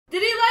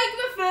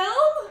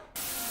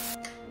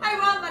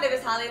name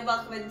is Hallie and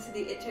welcome into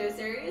the Itch.io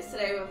series.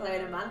 Today we're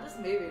playing Amanda's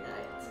Movie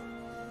Night.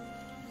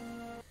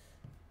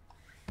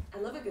 I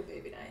love a good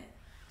movie night.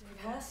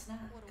 Prepare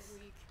snacks. What a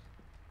week.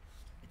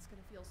 It's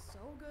gonna feel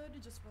so good to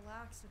just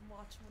relax and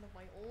watch one of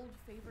my old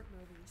favorite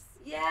movies.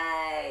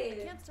 Yay!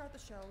 I can't start the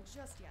show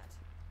just yet.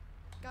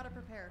 Gotta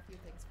prepare a few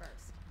things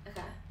first.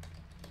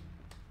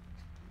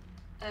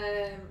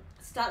 Okay.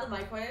 Start the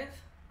microwave.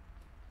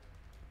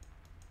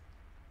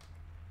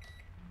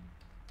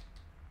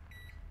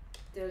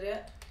 Do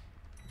it.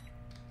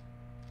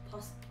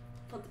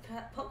 Put the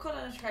popcorn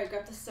on a tray.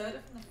 Grab the soda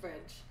from the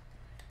fridge.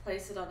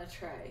 Place it on a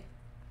tray.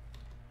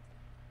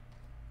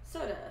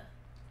 Soda.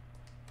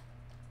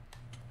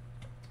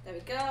 There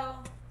we go.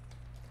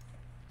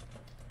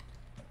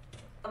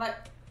 I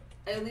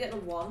only get the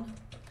one.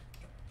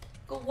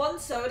 Got one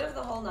soda for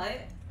the whole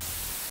night.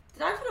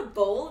 Did I put a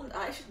bowl?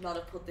 I should not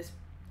have put this.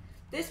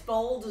 This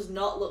bowl does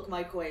not look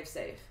microwave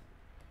safe.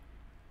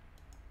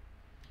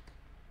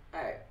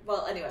 Alright,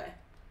 well, anyway.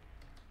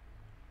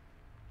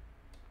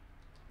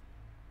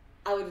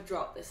 I would have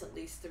dropped this at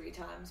least 3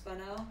 times by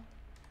now.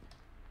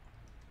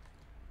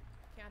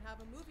 Can't have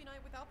a movie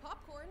night without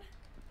popcorn.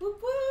 Whoop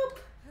whoop!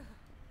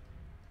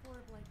 Or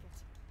a blanket.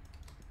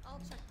 I'll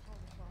check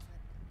Paul's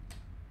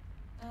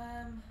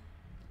closet.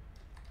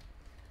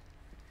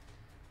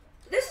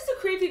 This is a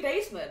creepy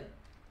basement.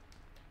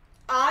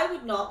 I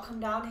would not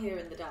come down here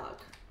in the dark.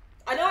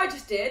 I know I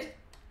just did.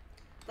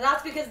 But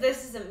that's because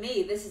this isn't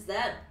me. This is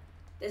them.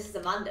 This is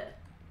Amanda.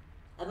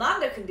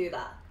 Amanda can do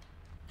that.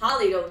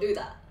 Hallie don't do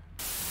that.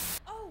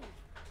 Oh!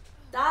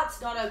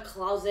 That's not a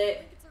closet.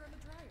 Blankets are in the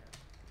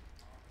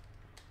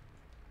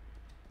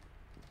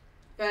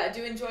dryer. Right, I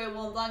do enjoy a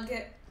warm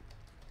blanket.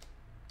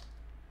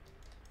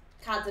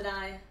 Can't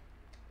deny.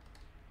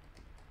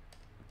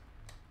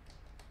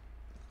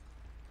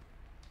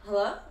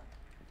 Hello?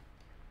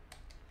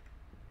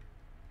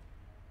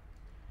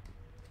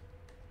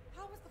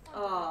 How was the fun?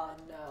 Oh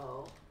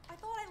no. I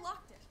thought I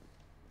locked it.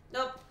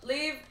 Nope,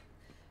 leave.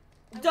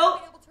 I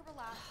Don't. won't be able to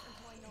relax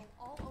until I know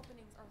all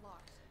openings are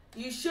locked.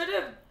 You should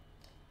have.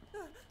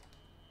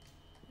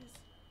 Is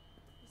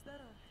that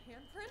a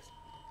handprint?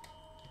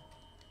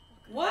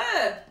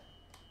 What?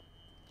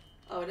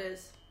 Oh, it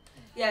is.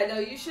 Yeah, no,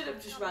 you should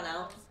have just run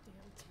out.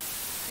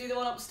 Do the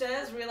one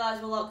upstairs,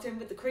 realize we're locked in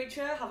with the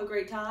creature, have a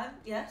great time,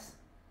 yes?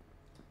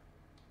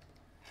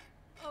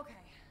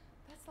 Okay,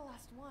 that's the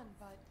last one,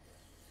 but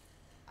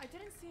I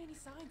didn't see any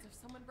signs of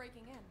someone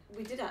breaking in.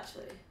 We did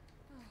actually.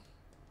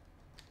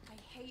 I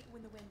hate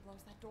when the wind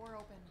blows that door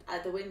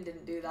open. The wind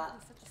didn't do that.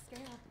 It's such a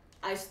scare.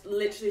 I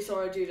literally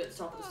saw a dude at the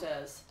top of the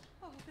stairs.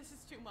 Oh, this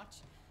is too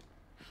much.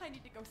 I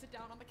need to go sit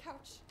down on the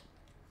couch.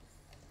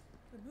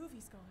 The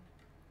movie's gone.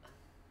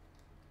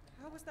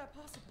 How was that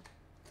possible?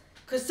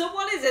 Because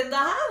someone is in the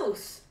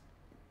house!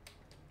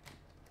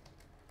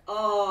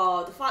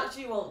 Oh, the fact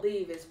you won't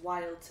leave is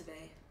wild to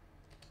me.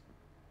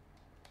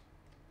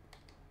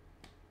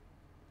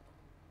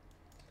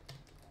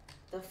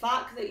 The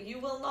fact that you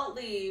will not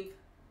leave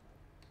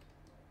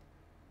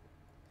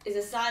is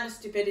a sign of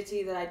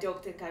stupidity that I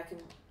don't think I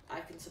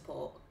can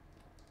support.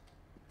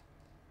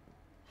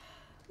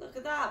 Look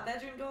at that,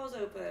 bedroom door's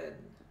open.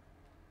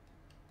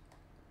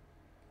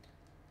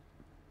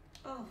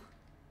 Oh.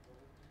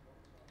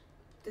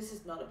 This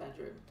is not a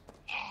bedroom.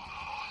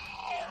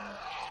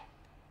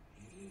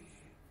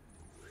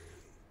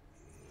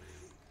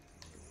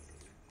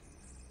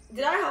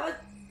 Did I have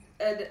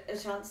a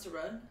chance to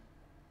run?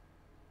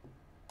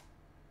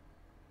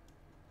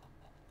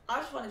 I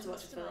just wanted to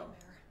watch a film.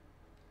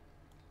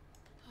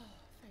 Oh,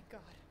 thank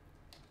God.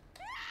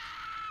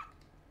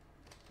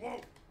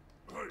 Whoa!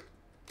 Hey!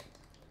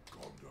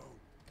 Calm down.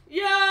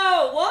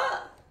 Yo,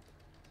 what?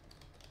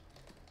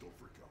 Don't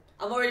freak out.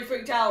 I'm already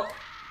freaked out.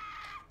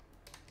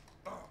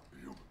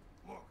 Human,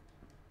 look.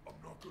 I'm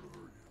not gonna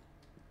hurt you.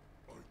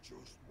 I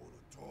just want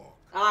to talk.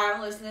 Alright,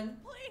 I'm listening.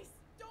 Please,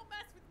 don't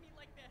mess with me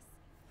like this.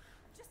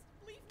 Just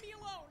leave me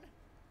alone.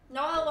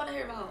 No, I want to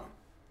hear about.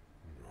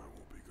 I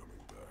won't be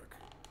coming back.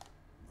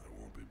 I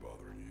won't be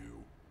bothering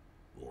you.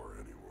 Or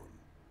anyone.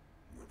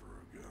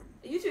 Never again.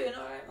 Are you doing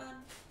alright,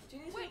 man? Do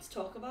you need something to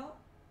talk about?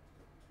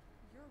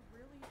 You're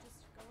really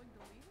just going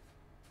to leave?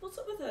 What's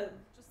up with him?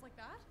 Just like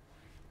that?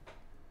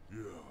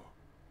 Yeah.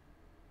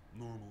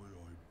 Normally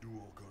I do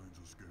all kinds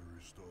of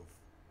scary stuff.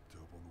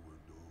 Tap on the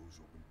windows,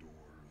 open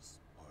doors,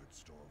 hide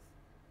stuff.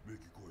 Make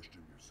you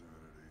question your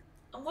sanity.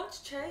 And what's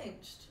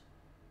changed?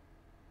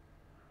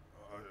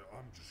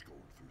 I'm just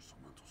going through some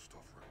mental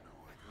stuff right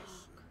now, I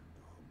guess. And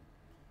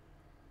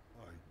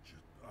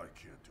I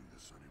can't do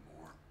this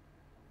anymore.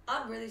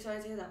 I'm really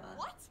sorry to hear that, man.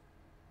 What?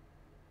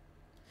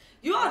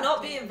 You are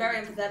not being very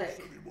I can't do this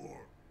empathetic.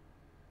 anymore.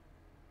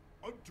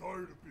 I'm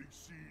tired of being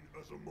seen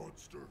as a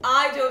monster.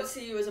 I don't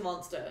see you as a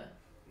monster.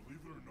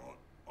 Believe it or not,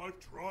 I've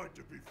tried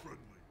to be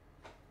friendly.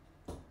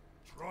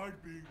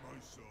 Tried being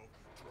myself.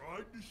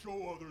 Tried to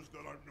show others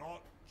that I'm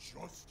not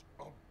just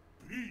a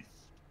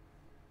beast.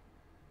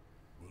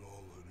 But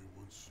all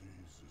anyone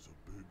sees is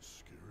a big,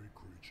 scary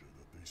creature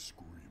that they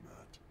scream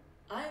at.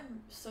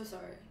 I'm so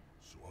sorry.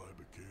 So I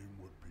became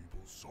what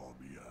people saw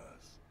me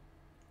as.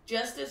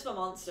 Justice for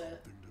Monster.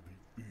 Something to be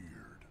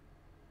feared.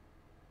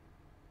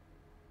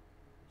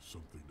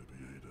 Something to be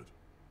hated.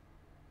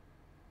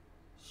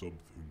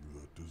 Something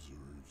that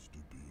deserves to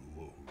be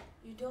alone.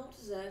 You don't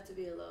deserve to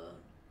be alone.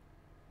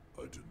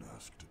 I didn't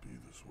ask to be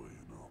this way,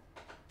 you know.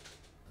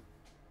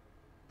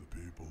 The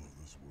people of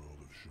this world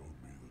have shown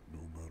me that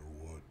no matter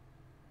what,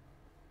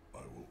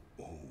 I will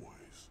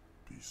always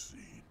be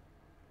seen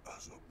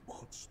as a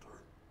monster.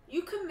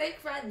 You can make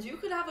friends. You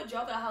could have a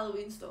job at a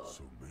Halloween store.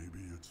 So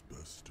maybe it's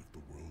best if the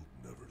world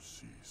never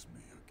sees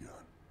me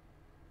again.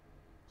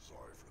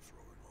 Sorry for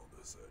throwing all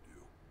this at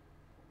you.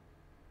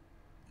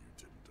 You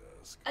didn't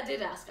ask. I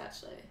did ask,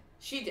 actually.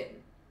 She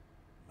didn't.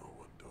 No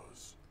one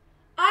does.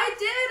 I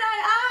did!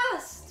 I I'll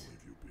asked!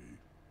 leave you be.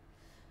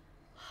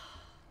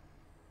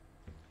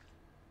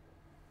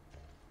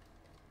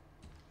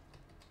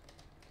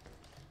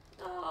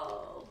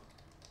 No.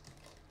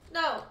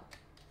 No.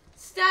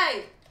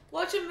 Stay!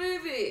 Watch a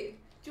movie!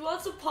 Do you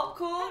want some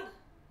popcorn?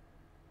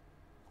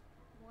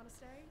 You want to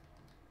stay?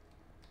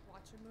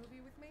 Watch a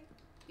movie with me?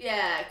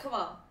 Yeah, come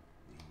on.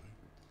 Really?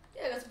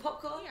 Yeah, got some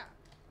popcorn? Yeah,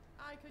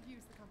 I could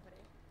use the company.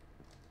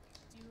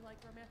 Do you like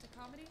romantic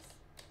comedies?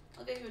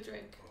 I'll get you a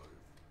drink. I've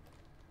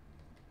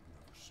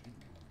never seen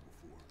a movie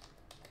before.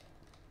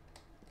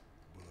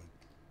 But I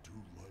do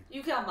like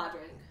You can have my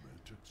drink.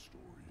 romantic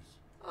stories.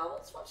 Oh,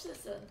 let's watch this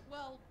then.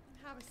 Well,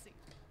 have a seat.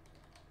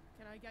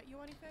 Can I get you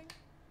anything?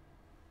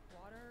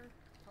 Water?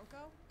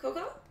 Cocoa?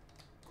 Cocoa?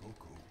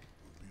 Coco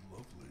would be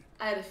lovely.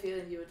 I had a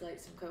feeling you would like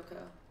some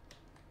cocoa.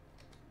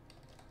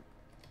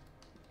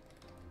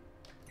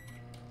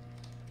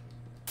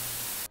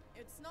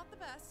 It's not the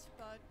best,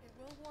 but it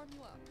will warm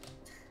you up.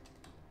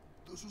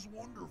 This is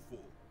wonderful.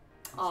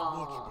 It's Aw.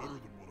 much better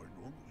than what I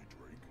normally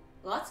drink.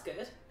 Well, that's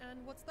good.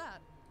 And what's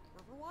that?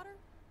 River water?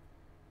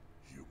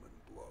 Human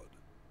blood.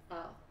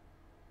 Oh.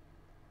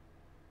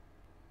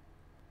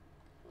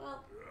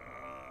 Well,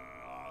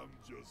 I'm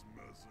just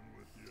messing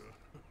with you.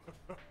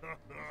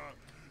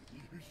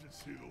 You should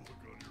see the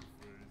look on your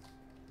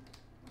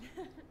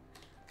face.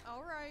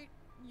 Alright,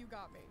 you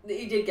got me.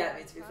 you did get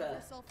me, to be Proud fair. of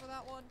yourself for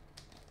that one.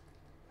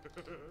 I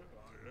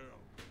am.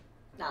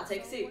 Now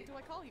take a So seat. what do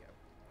I call you?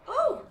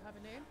 Oh! You have a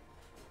name?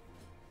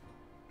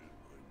 In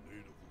my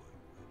native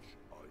language,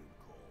 I am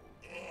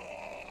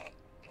called.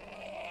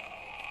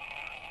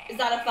 Is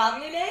that a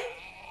family name?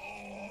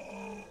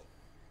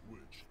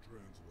 Which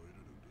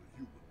translated into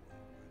human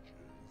language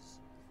is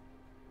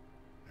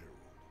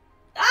Harold.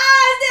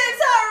 Ah, his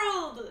name's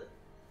Harold!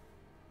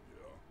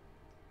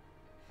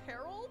 Yeah.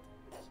 Harold?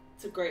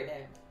 It's a great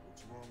name.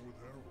 What's wrong with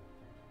Harold?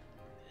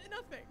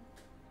 Nothing.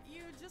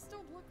 You just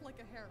don't look like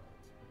a Harold.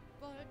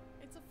 But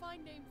it's a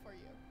fine name for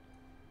you.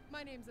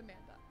 My name's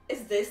Amanda.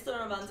 Is this the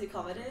romantic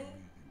comedy? Meet you,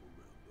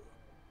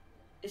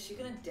 Amanda. Is she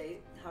gonna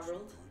date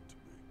Harold? Kind to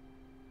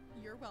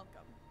me. You're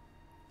welcome.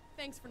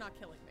 Thanks for not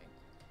killing me.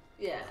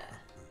 Yeah,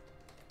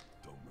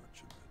 Don't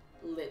mention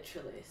it.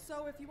 literally.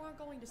 So if you aren't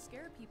going to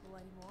scare people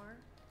anymore,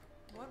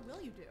 what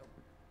will you do?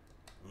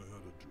 I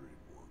had a dream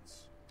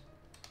once,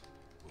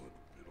 but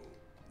it'll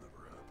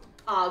never happen.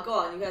 Ah, go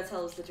on, you gotta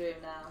tell us the dream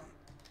now.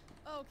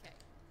 Okay.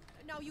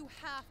 Now you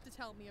have to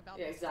tell me about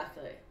Yeah, this.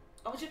 exactly.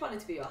 I want you to find it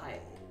to be your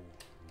height. Oh,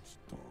 it's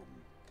dumb.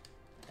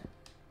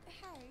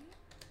 Hey,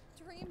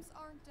 dreams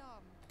aren't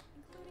dumb,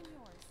 including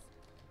yours.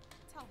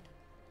 Tell me.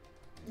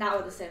 Now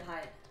we're the same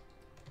height.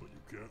 But you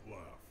can't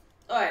laugh.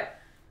 Alright,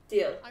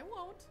 deal. I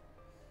won't.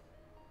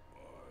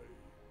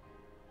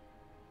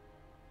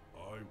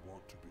 I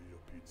want to be a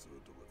pizza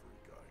delivery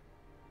guy.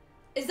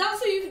 Is that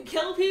so you can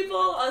kill people?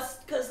 Or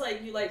because,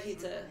 like, you like Said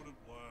pizza? you wouldn't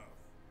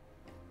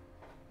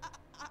laugh.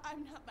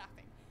 I'm not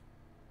laughing.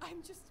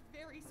 I'm just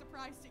very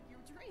surprised at your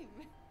dream.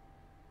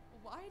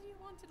 Why do you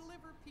want to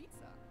deliver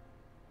pizza?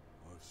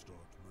 I've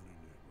stalked many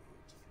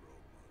neighborhoods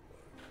throughout my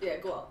life. Yeah,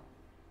 go on.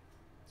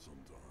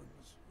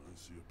 Sometimes I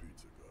see a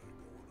pizza guy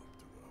going up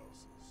to the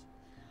houses,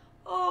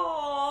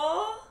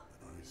 Aww.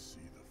 and I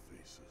see the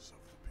faces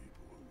of the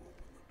people who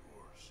open the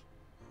doors.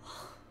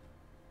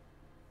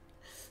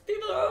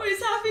 People are always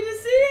happy to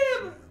see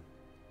him. Man,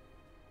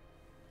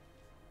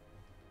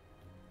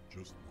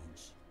 just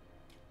once,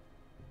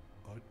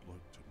 I'd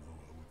like to know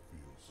how it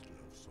feels to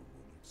have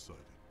someone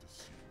excited to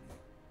see me.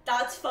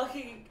 That's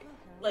fucking,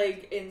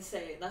 like,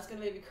 insane. That's gonna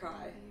make me cry.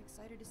 I'll be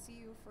excited to see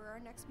you for our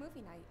next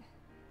movie night.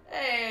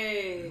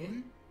 Hey.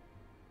 Really?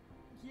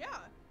 Yeah.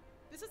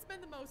 This has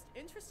been the most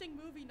interesting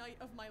movie night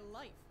of my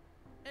life.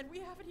 And we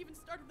haven't even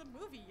started the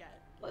movie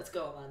yet. Let's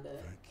go, Amanda.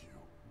 Thank you,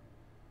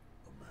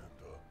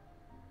 Amanda.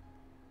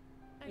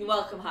 You're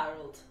welcome,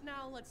 Harold.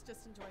 Now let's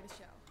just enjoy the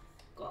show.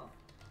 Go on.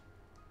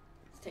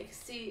 Let's take a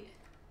seat.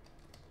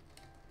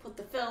 Put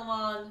the film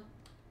on.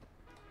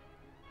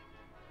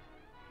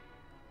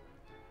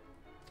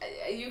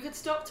 You could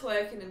stop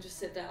twerking and just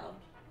sit down.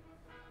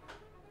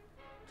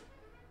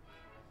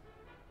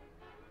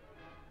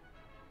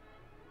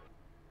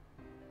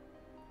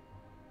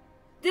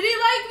 Did he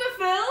like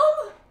the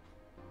film?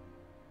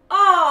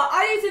 Oh,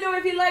 I need to know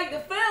if he liked the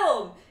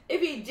film.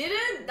 If he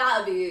didn't,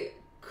 that'd be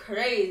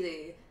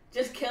crazy.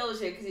 Just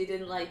kills you because he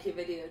didn't like your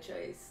video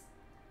choice.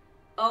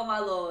 Oh my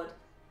lord.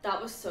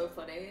 That was so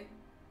funny.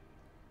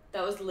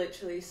 That was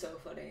literally so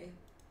funny.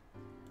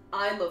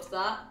 I loved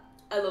that.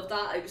 I love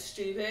that. It was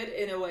stupid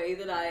in a way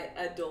that I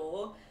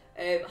adore.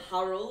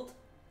 Harold,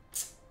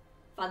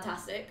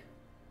 fantastic.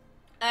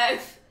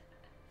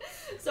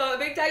 So a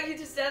big thank you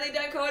to Sterling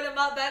Dancoin and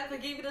Matt Ben for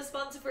keeping us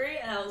sponsor free,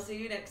 and I will see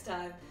you next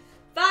time.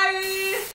 Bye!